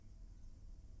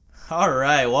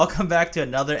Alright, welcome back to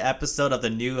another episode of the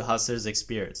New Hustlers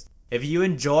Experience. If you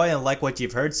enjoy and like what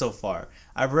you've heard so far,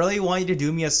 I really want you to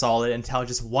do me a solid and tell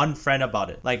just one friend about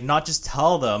it. Like, not just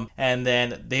tell them and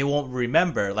then they won't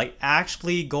remember. Like,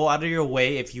 actually go out of your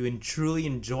way if you truly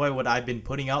enjoy what I've been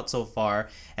putting out so far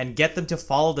and get them to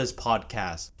follow this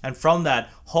podcast. And from that,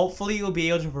 hopefully you'll be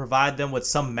able to provide them with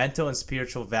some mental and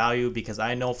spiritual value, because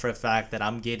I know for a fact that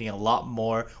I'm getting a lot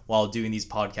more while doing these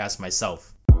podcasts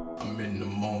myself. I'm in the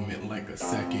moment like a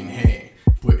second hand,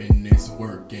 putting this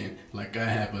work in like I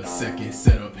have a second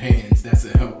set of hands. That's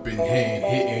a helping hand,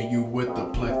 hitting you with a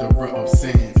plethora of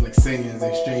sands, like sands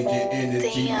exchanging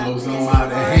energy, blows them out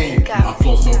of hand. My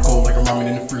flow so cold like a ramen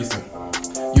in the freezer.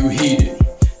 You heat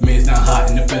it, man, it's not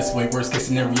hot in the best way. Worst case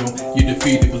scenario, you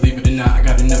defeated. Believe it or not, I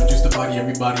got enough juice to body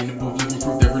everybody in the booth, living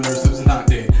proof that real substance not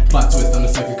dead. Plot twist on the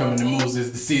second coming to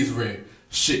Moses, the sea is red.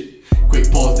 Shit, quick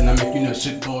pause, then I make you nut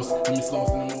shit boss. Let me slow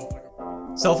in the move.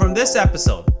 So from this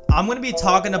episode, I'm going to be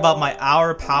talking about my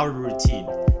hour power routine.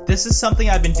 This is something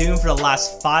I've been doing for the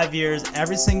last 5 years,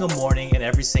 every single morning and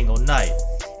every single night.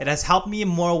 It has helped me in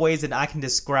more ways than I can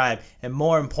describe, and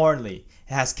more importantly,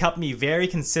 it has kept me very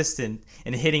consistent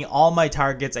in hitting all my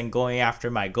targets and going after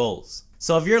my goals.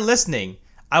 So if you're listening,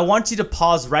 I want you to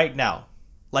pause right now.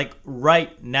 Like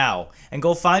right now, and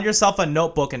go find yourself a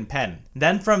notebook and pen.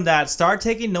 Then from that, start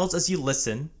taking notes as you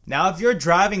listen. Now if you're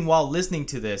driving while listening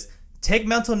to this, take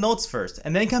mental notes first,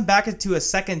 and then come back to a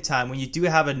second time when you do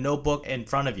have a notebook in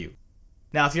front of you.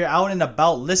 Now if you're out and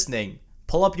about listening,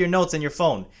 pull up your notes on your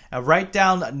phone and write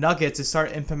down nuggets to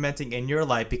start implementing in your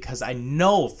life, because I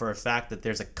know for a fact that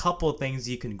there's a couple things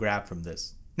you can grab from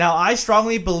this. Now, I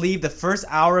strongly believe the first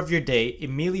hour of your day,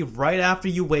 immediately right after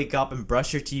you wake up and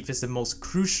brush your teeth, is the most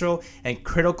crucial and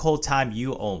critical time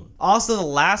you own. Also, the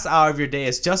last hour of your day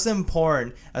is just as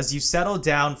important as you settle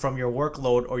down from your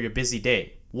workload or your busy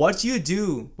day. What you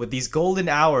do with these golden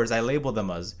hours, I label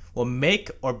them as, will make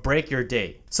or break your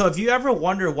day. So if you ever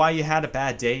wonder why you had a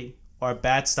bad day or a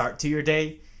bad start to your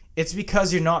day, it's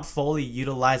because you're not fully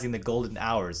utilizing the golden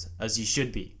hours as you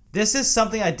should be. This is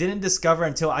something I didn't discover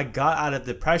until I got out of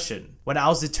depression. When I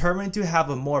was determined to have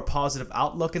a more positive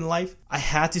outlook in life, I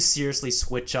had to seriously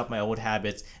switch up my old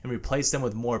habits and replace them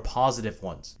with more positive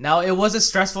ones. Now, it was a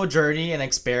stressful journey and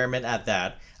experiment at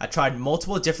that. I tried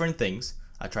multiple different things.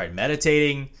 I tried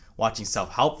meditating, watching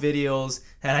self-help videos,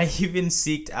 and I even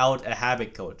seeked out a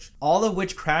habit coach. All of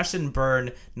which crashed and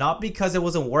burned, not because it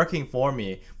wasn't working for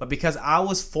me, but because I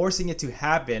was forcing it to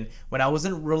happen when I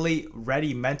wasn't really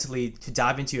ready mentally to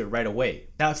dive into it right away.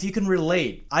 Now, if you can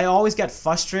relate, I always get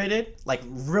frustrated, like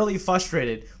really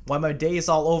frustrated, when my day is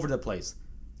all over the place.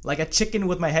 Like a chicken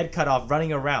with my head cut off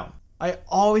running around. I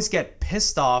always get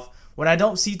pissed off when I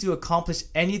don't seem to accomplish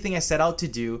anything I set out to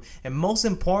do, and most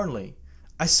importantly,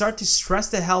 I start to stress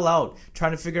the hell out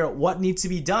trying to figure out what needs to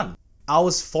be done. I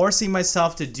was forcing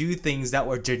myself to do things that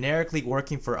were generically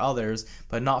working for others,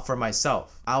 but not for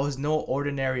myself. I was no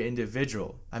ordinary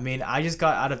individual. I just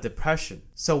got out of depression.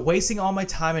 So wasting all my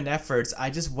time and efforts, I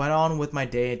just went on with my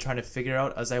day and trying to figure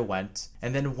out as I went.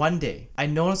 And then one day, I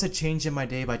noticed a change in my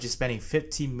day by just spending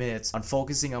 15 minutes on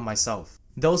focusing on myself.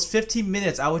 Those 15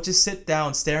 minutes, I would just sit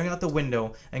down staring out the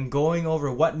window and going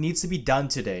over what needs to be done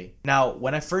today. Now,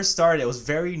 when I first started, it was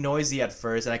very noisy at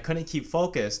first and I couldn't keep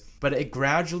focused, but it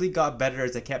gradually got better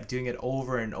as I kept doing it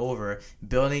over and over,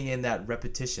 building in that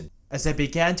repetition. As I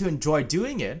began to enjoy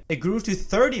doing it, it grew to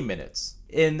 30 minutes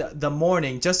in the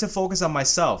morning just to focus on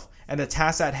myself and the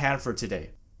tasks at hand for today.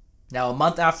 Now, a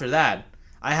month after that,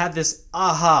 I had this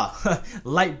aha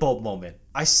light bulb moment.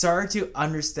 I started to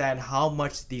understand how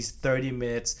much these 30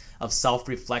 minutes of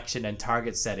self-reflection and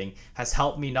target setting has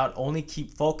helped me not only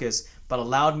keep focus, but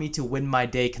allowed me to win my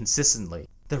day consistently.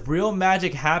 The real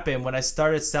magic happened when I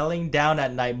started settling down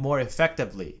at night more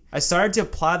effectively. I started to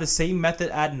apply the same method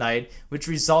at night, which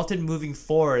resulted in moving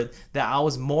forward that I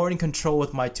was more in control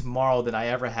with my tomorrow than I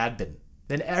ever had been.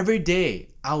 Then every day,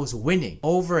 I was winning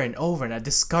over and over, and I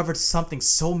discovered something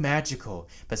so magical,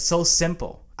 but so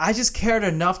simple. I just cared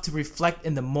enough to reflect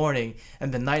in the morning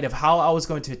and the night of how I was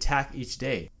going to attack each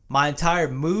day. My entire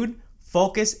mood,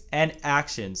 focus, and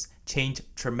actions changed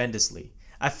tremendously.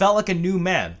 I felt like a new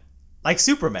man, like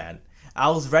Superman.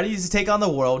 I was ready to take on the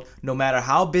world no matter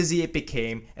how busy it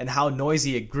became and how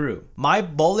noisy it grew. My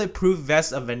bulletproof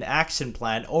vest of an action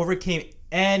plan overcame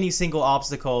any single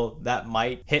obstacle that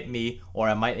might hit me or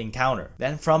I might encounter.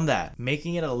 Then from that,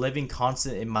 making it a living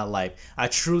constant in my life, I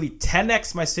truly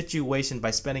 10x my situation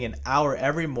by spending an hour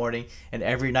every morning and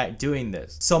every night doing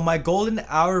this. So my golden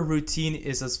hour routine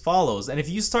is as follows, and if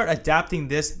you start adapting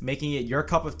this, making it your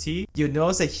cup of tea, you'll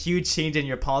notice a huge change in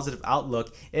your positive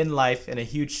outlook in life and a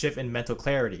huge shift in mental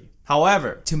clarity.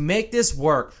 However, to make this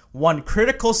work, one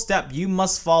critical step you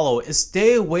must follow is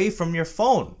stay away from your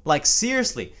phone. Like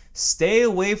seriously, stay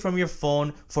away from your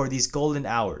phone for these golden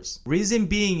hours. Reason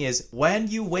being is when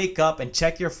you wake up and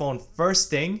check your phone first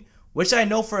thing, which I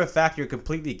know for a fact you're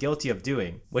completely guilty of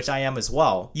doing, which I am as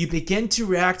well, you begin to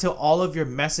react to all of your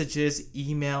messages,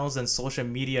 emails, and social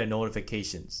media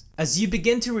notifications. As you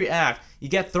begin to react, you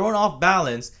get thrown off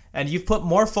balance and you've put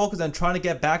more focus on trying to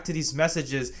get back to these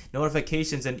messages,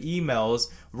 notifications, and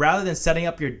emails rather than setting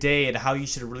up your day and how you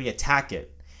should really attack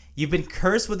it. You've been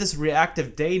cursed with this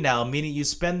reactive day now, meaning you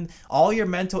spend all your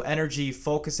mental energy,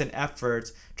 focus, and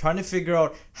efforts trying to figure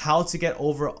out how to get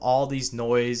over all these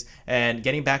noise and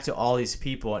getting back to all these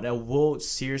people, and it will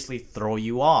seriously throw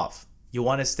you off. You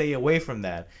want to stay away from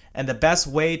that. And the best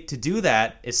way to do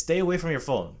that is stay away from your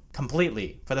phone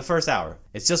completely for the first hour.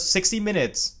 It's just 60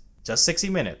 minutes. Just 60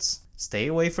 minutes. Stay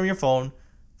away from your phone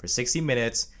for 60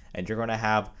 minutes and you're going to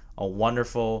have a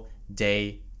wonderful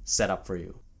day set up for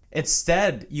you.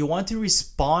 Instead, you want to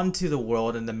respond to the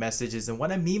world and the messages, and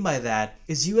what I mean by that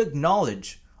is you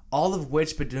acknowledge all of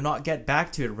which but do not get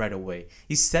back to it right away.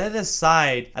 You set it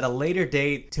aside at a later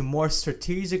date to more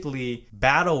strategically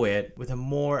battle it with a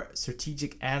more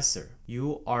strategic answer.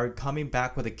 You are coming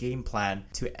back with a game plan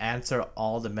to answer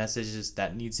all the messages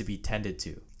that needs to be tended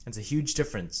to. It's a huge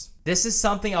difference. This is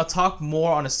something I'll talk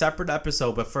more on a separate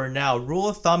episode, but for now, rule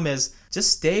of thumb is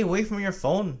just stay away from your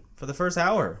phone for the first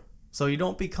hour so you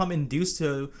don't become induced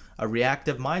to a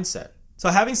reactive mindset. So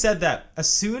having said that, as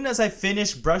soon as I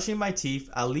finish brushing my teeth,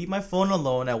 I leave my phone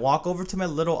alone. I walk over to my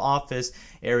little office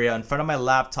area in front of my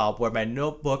laptop where my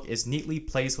notebook is neatly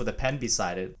placed with a pen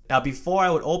beside it. Now before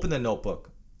I would open the notebook,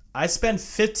 I spend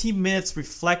 15 minutes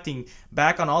reflecting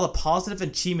back on all the positive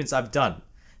achievements I've done.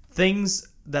 Things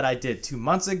that I did 2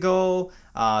 months ago,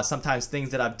 sometimes things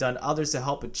that I've done others to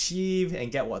help achieve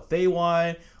and get what they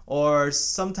want, or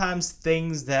sometimes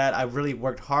things that I really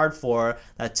worked hard for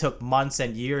that took months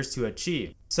and years to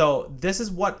achieve. So this is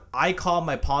what I call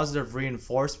my positive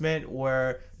reinforcement,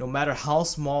 where no matter how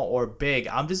small or big,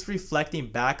 I'm just reflecting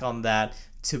back on that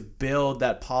to build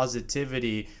that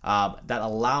positivity that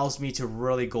allows me to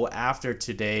really go after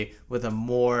today with a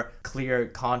more clear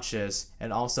conscious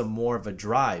and also more of a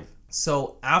drive.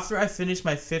 So after I finish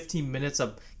my 15 minutes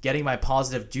of getting my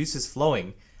positive juices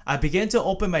flowing, I begin to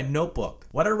open my notebook.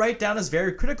 What I write down is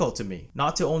very critical to me,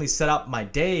 not to only set up my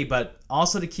day, but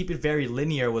also to keep it very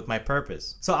linear with my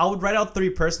purpose. So I would write out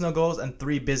 3 personal goals and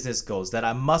 3 business goals that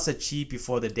I must achieve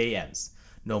before the day ends.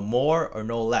 No more or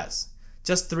no less.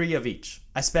 Just 3 of each.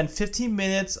 I spend 15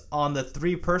 minutes on the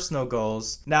 3 personal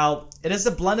goals. Now, it is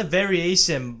a blend of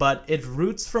variation, but it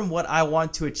roots from what I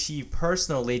want to achieve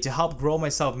personally to help grow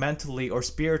myself mentally or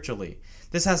spiritually.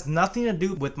 This has nothing to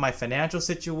do with my financial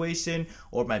situation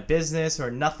or my business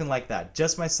or nothing like that.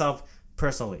 Just myself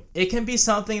personally. It can be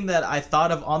something that I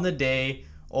thought of on the day,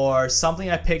 or something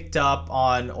I picked up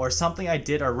on, or something I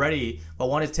did already but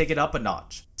want to take it up a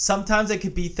notch. Sometimes it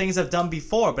could be things I've done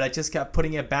before, but I just kept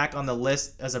putting it back on the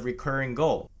list as a recurring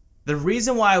goal. The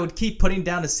reason why I would keep putting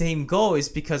down the same goal is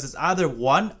because it's either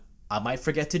 1, I might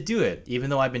forget to do it, even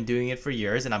though I've been doing it for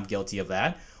years and I'm guilty of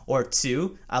that. Or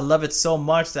 2, I love it so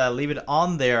much that I leave it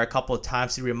on there a couple of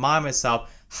times to remind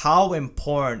myself how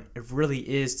important it really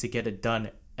is to get it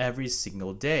done every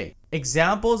single day.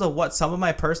 Examples of what some of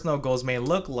my personal goals may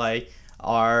look like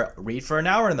are read for an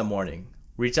hour in the morning,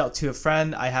 reach out to a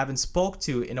friend I haven't spoke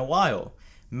to in a while,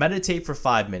 meditate for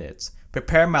 5 minutes,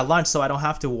 prepare my lunch so I don't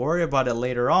have to worry about it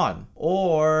later on,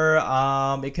 or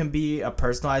it can be a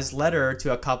personalized letter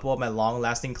to a couple of my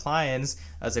long-lasting clients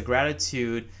as a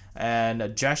gratitude and a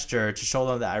gesture to show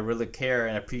them that I really care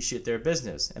and appreciate their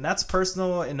business. And that's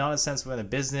personal and not a sense within a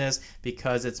business,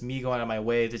 because it's me going on my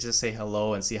way to just say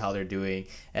hello and see how they're doing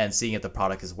and seeing if the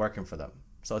product is working for them.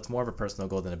 So it's more of a personal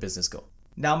goal than a business goal.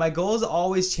 Now my goals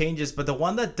always changes, but the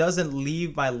one that doesn't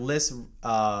leave my list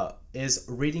is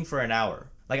reading for an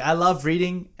hour. Like, I love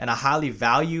reading and I highly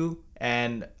value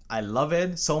and I love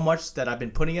it so much that I've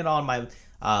been putting it on my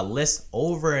list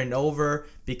over and over,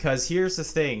 because here's the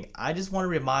thing, I just want to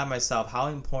remind myself how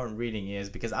important reading is,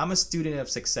 because I'm a student of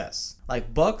success.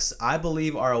 Like, books, I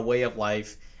believe, are a way of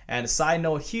life. And a side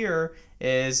note here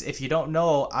is, if you don't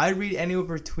know, I read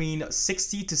anywhere between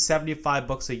 60 to 75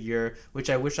 books a year, which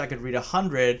I wish I could read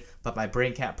 100, but my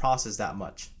brain can't process that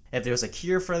much. if there was a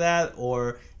cure for that,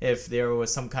 or if there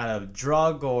was some kind of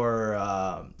drug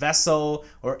or vessel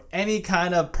or any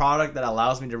kind of product that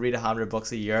allows me to read 100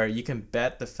 books a year, you can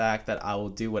bet the fact that I will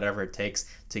do whatever it takes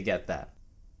to get that.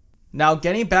 Now,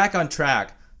 getting back on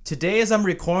track, today as I'm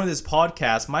recording this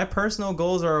podcast, my personal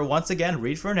goals are once again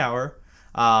read for an hour,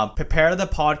 prepare the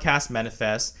podcast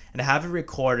manifest, and have it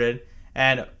recorded,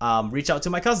 and reach out to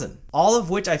my cousin. All of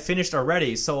which I finished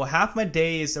already, so half my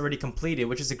day is already completed,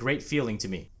 which is a great feeling to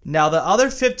me. Now, the other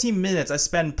 15 minutes I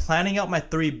spend planning out my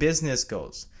 3 business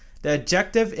goals. The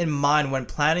objective in mind when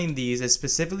planning these is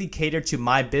specifically catered to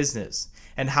my business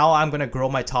and how I'm going to grow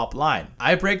my top line.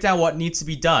 I break down what needs to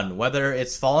be done, whether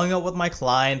it's following up with my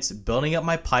clients, building up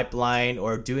my pipeline,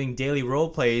 or doing daily role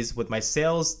plays with my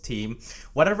sales team,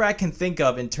 whatever I can think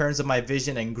of in terms of my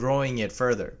vision and growing it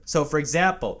further. So for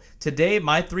example, today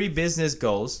my 3 business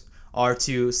goals are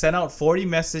to send out 40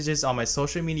 messages on my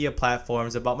social media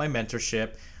platforms about my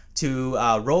mentorship, to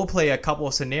role play a couple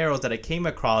of scenarios that I came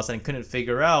across and couldn't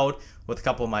figure out with a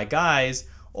couple of my guys,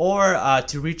 or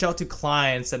to reach out to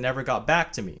clients that never got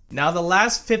back to me. Now, the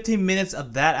last 15 minutes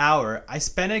of that hour, I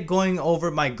spent it going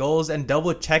over my goals and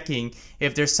double checking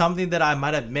if there's something that I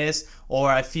might have missed, or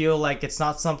I feel like it's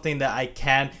not something that I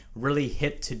can really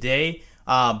hit today.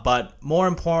 But more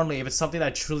importantly, if it's something that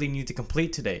I truly need to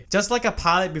complete today. Just like a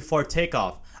pilot before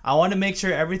takeoff, I want to make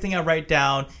sure everything I write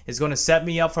down is going to set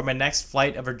me up for my next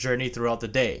flight of a journey throughout the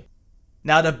day.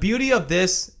 Now, the beauty of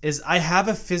this is I have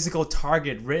a physical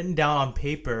target written down on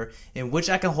paper in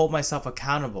which I can hold myself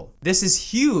accountable. This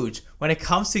is huge when it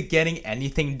comes to getting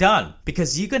anything done,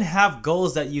 because you can have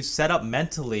goals that you set up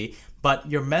mentally,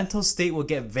 but your mental state will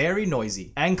get very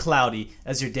noisy and cloudy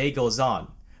as your day goes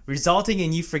on, resulting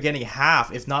in you forgetting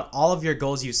half, if not all of your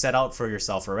goals you set out for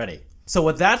yourself already. So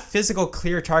with that physical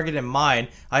clear target in mind,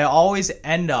 I always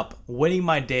end up winning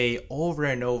my day over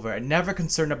and over and never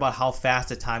concerned about how fast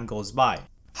the time goes by.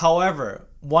 However,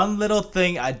 one little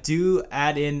thing I do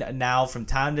add in now from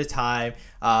time to time,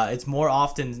 it's more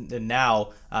often than now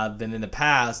than in the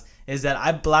past, is that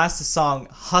I blast the song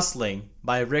Hustling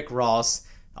by Rick Ross,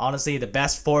 honestly the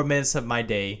best 4 minutes of my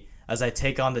day as I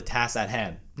take on the task at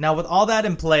hand. Now, with all that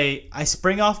in play, I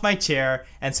spring off my chair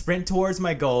and sprint towards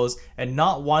my goals, and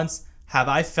not once have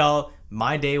I felt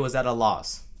my day was at a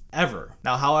loss, ever.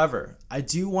 Now, however, I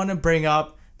do want to bring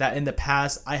up that in the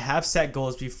past, I have set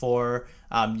goals before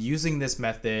using this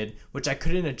method, which I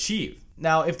couldn't achieve.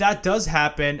 Now, if that does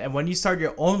happen, and when you start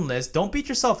your own list, don't beat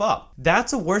yourself up.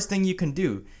 That's the worst thing you can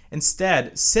do.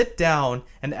 Instead, sit down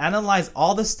and analyze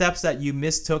all the steps that you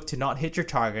mistook to not hit your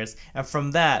targets, and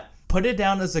from that, put it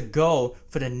down as a goal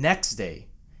for the next day.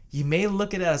 You may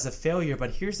look at it as a failure,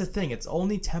 but here's the thing, it's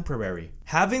only temporary.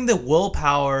 Having the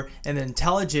willpower and the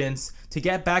intelligence to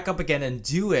get back up again and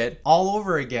do it all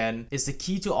over again is the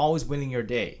key to always winning your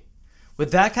day.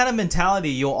 With that kind of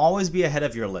mentality, you'll always be ahead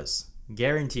of your list.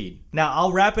 Guaranteed. Now,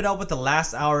 I'll wrap it up with the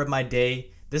last hour of my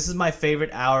day. This is my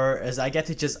favorite hour as I get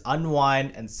to just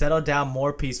unwind and settle down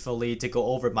more peacefully to go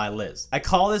over my list. I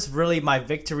call this really my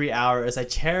victory hour as I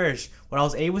cherish what I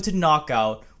was able to knock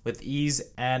out with ease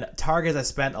and targets I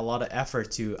spent a lot of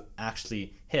effort to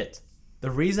actually hit.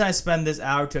 The reason I spend this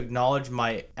hour to acknowledge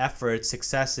my efforts,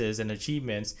 successes, and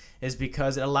achievements is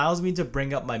because it allows me to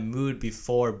bring up my mood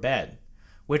before bed,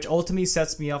 which ultimately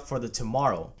sets me up for the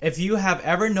tomorrow. If you have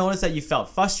ever noticed that you felt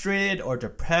frustrated or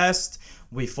depressed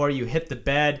before you hit the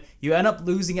bed, you end up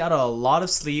losing out on a lot of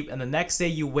sleep, and the next day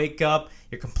you wake up,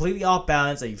 you're completely off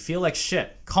balance and you feel like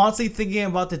shit, constantly thinking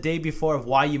about the day before of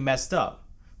why you messed up.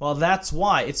 Well, that's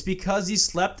why. It's because you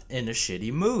slept in a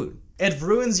shitty mood. It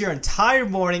ruins your entire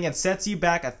morning and sets you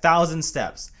back 1,000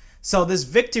 steps. So this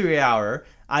victory hour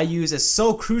I use is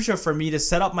so crucial for me to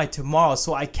set up my tomorrow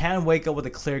so I can wake up with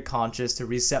a clear conscience to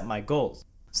reset my goals.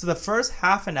 So the first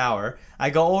half an hour,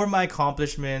 I go over my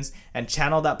accomplishments and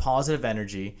channel that positive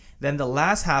energy. Then the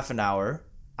last half an hour,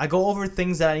 I go over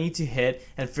things that I need to hit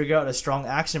and figure out a strong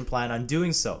action plan on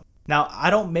doing so. Now,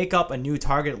 I don't make up a new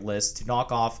target list to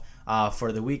knock off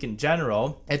for the week in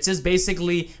general. It's just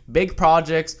basically big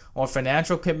projects or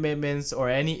financial commitments or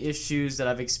any issues that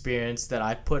I've experienced that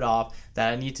I put off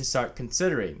that I need to start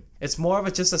considering. It's more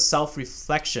of just a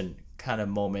self-reflection kind of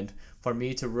moment for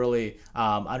me to really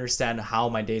understand how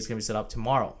my day is going to be set up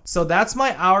tomorrow. So that's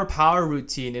my hour power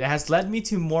routine, and it has led me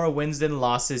to more wins than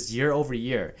losses year over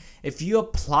year. If you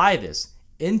apply this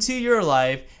into your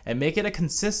life and make it a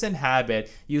consistent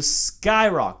habit, you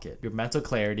skyrocket your mental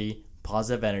clarity,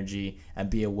 positive energy, and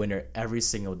be a winner every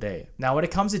single day. Now, when it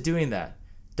comes to doing that,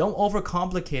 don't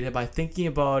overcomplicate it by thinking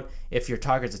about if your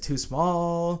targets are too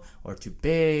small or too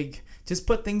big. Just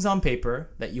put things on paper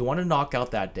that you want to knock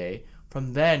out that day.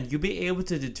 From then, you'll be able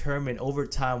to determine over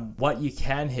time what you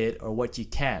can hit or what you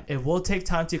can't. It will take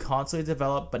time to constantly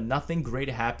develop, but nothing great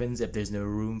happens if there's no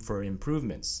room for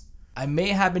improvements. I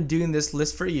may have been doing this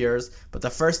list for years, but the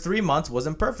first 3 months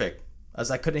wasn't perfect, as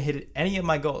I couldn't hit any of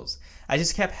my goals. I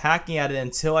just kept hacking at it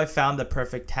until I found the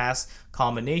perfect task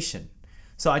combination.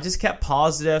 So I just kept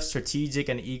positive, strategic,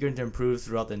 and eager to improve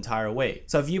throughout the entire way.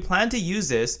 So if you plan to use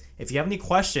this, if you have any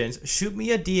questions, shoot me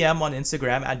a DM on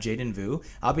Instagram at JadenVu.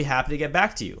 I'll be happy to get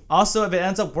back to you. Also, if it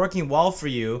ends up working well for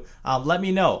you, let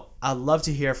me know. I'd love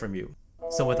to hear from you.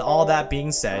 So with all that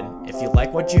being said, if you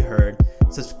like what you heard,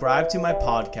 subscribe to my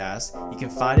podcast. You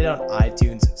can find it on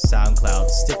iTunes, SoundCloud,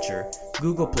 Stitcher,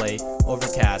 Google Play,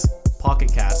 Overcast,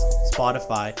 Pocket Cast,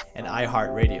 Spotify, and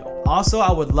iHeartRadio. Also,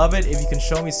 I would love it if you can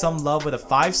show me some love with a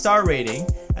 5-star rating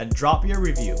and drop your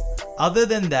review. Other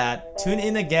than that, tune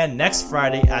in again next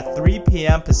Friday at 3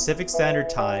 p.m. Pacific Standard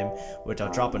Time, which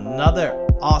I'll drop another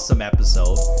awesome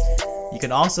episode. You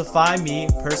can also find me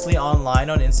personally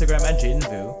online on Instagram at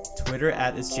JadenVu, Twitter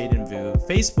at itsJadenVu,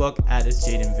 Facebook at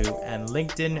itsJadenVu, and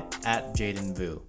LinkedIn at JadenVu.